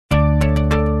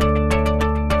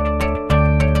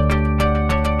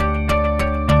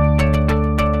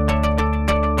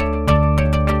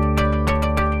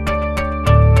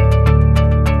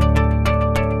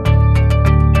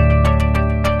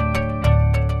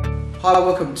Hi,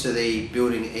 welcome to the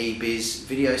Building e-biz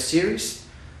video series.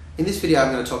 In this video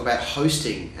I'm going to talk about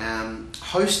hosting.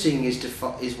 Hosting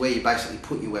is where you basically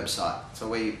put your website, so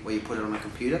where you put it on a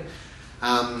computer.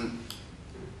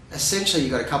 Essentially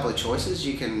you've got a couple of choices.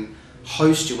 You can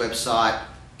host your website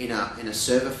in a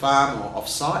server farm or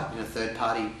off-site in a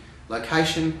third-party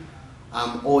location,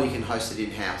 or you can host it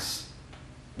in-house.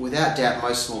 Without doubt,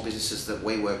 most small businesses that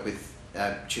we work with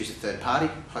choose a third party,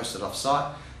 host it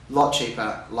off-site. A lot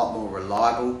cheaper, a lot more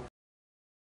reliable.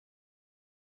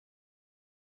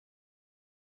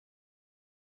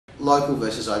 Local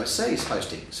versus overseas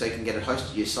hosting. So you can get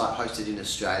your site hosted in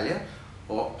Australia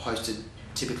or hosted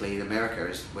typically in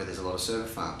America, where there's a lot of server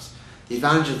farms. The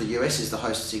advantage of the US is the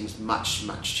hosting is much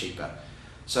cheaper.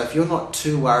 So if you're not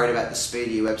too worried about the speed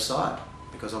of your website,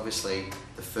 because obviously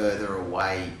the further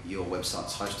away your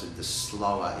website's hosted, the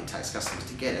slower it takes customers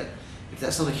to get it. If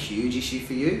that's not a huge issue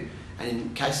for you, and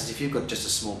in cases if you've got just a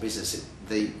small business,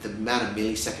 the amount of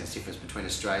milliseconds difference between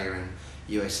Australia and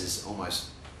US is almost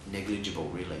negligible,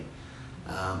 really.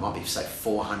 Might be say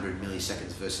 400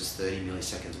 milliseconds versus 30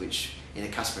 milliseconds, which in a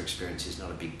customer experience is not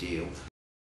a big deal.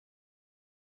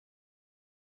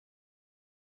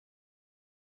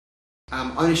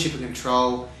 Ownership and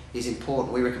control is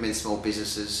important. We recommend small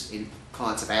businesses,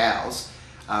 clients of ours,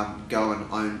 go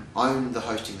and own the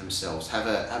hosting themselves. Have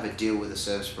a deal with a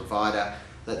service provider.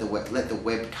 Let the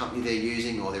web company they're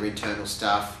using or their internal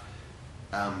staff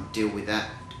deal with that.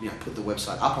 Put the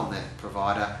website up on that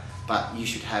provider, but you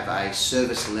should have a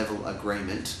service level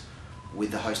agreement with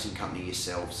the hosting company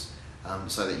yourselves,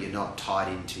 so that you're not tied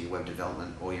into your web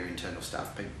development or your internal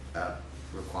staff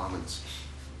requirements.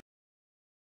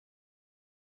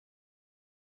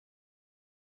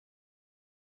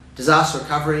 Disaster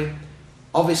recovery.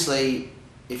 Obviously,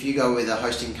 if you go with a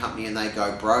hosting company and they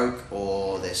go broke,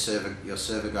 or your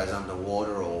server goes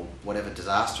underwater, or whatever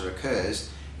disaster occurs,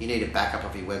 you need a backup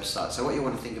of your website. So what you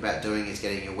want to think about doing is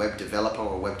getting a web developer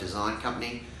or a web design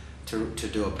company to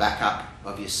do a backup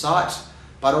of your site,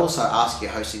 but also ask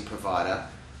your hosting provider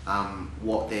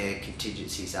what their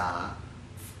contingencies are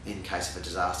in case of a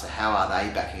disaster. How are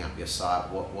they backing up your site?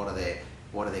 What are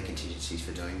their contingencies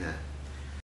for doing that?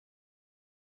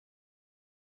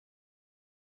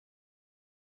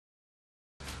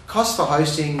 Costs for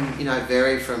hosting,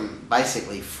 vary from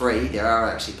basically free. There are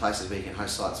actually places where you can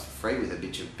host sites for free with a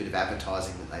bit of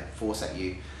advertising that they force at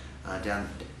you down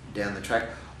the track,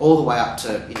 all the way up to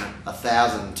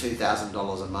 $1,000,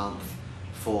 $2,000 a month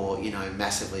for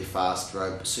massively fast,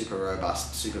 super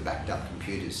robust, super backed up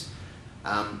computers.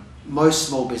 Most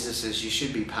small businesses, you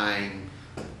should be paying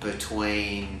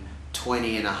between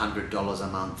 $20 and $100 a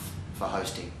month for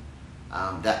hosting.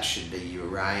 That should be your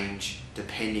range,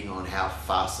 depending on how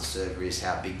fast the server is,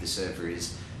 how big the server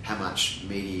is, how much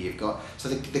media you've got. So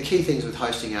the key things with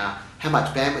hosting are how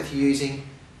much bandwidth you're using,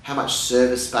 how much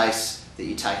server space that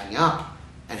you're taking up,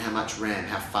 and how much RAM,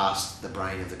 how fast the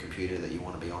brain of the computer that you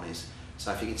want to be on is.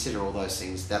 So if you consider all those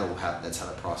things, that's how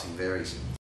the pricing varies.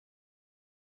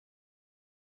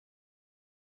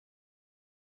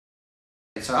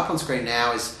 So up on screen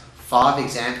now is 5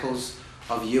 examples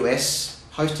of US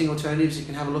hosting alternatives you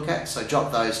can have a look at. So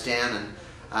jot those down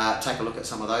and take a look at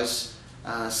some of those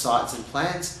sites and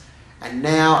plans. And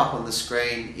now up on the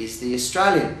screen is the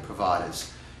Australian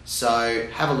providers. So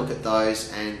have a look at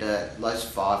those and those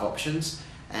 5 options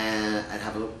and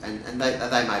have a look, and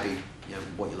they may be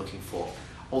what you're looking for.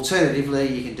 Alternatively,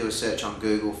 you can do a search on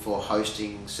Google for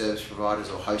hosting service providers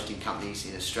or hosting companies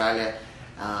in Australia,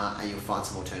 and you'll find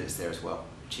some alternatives there as well.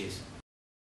 Cheers.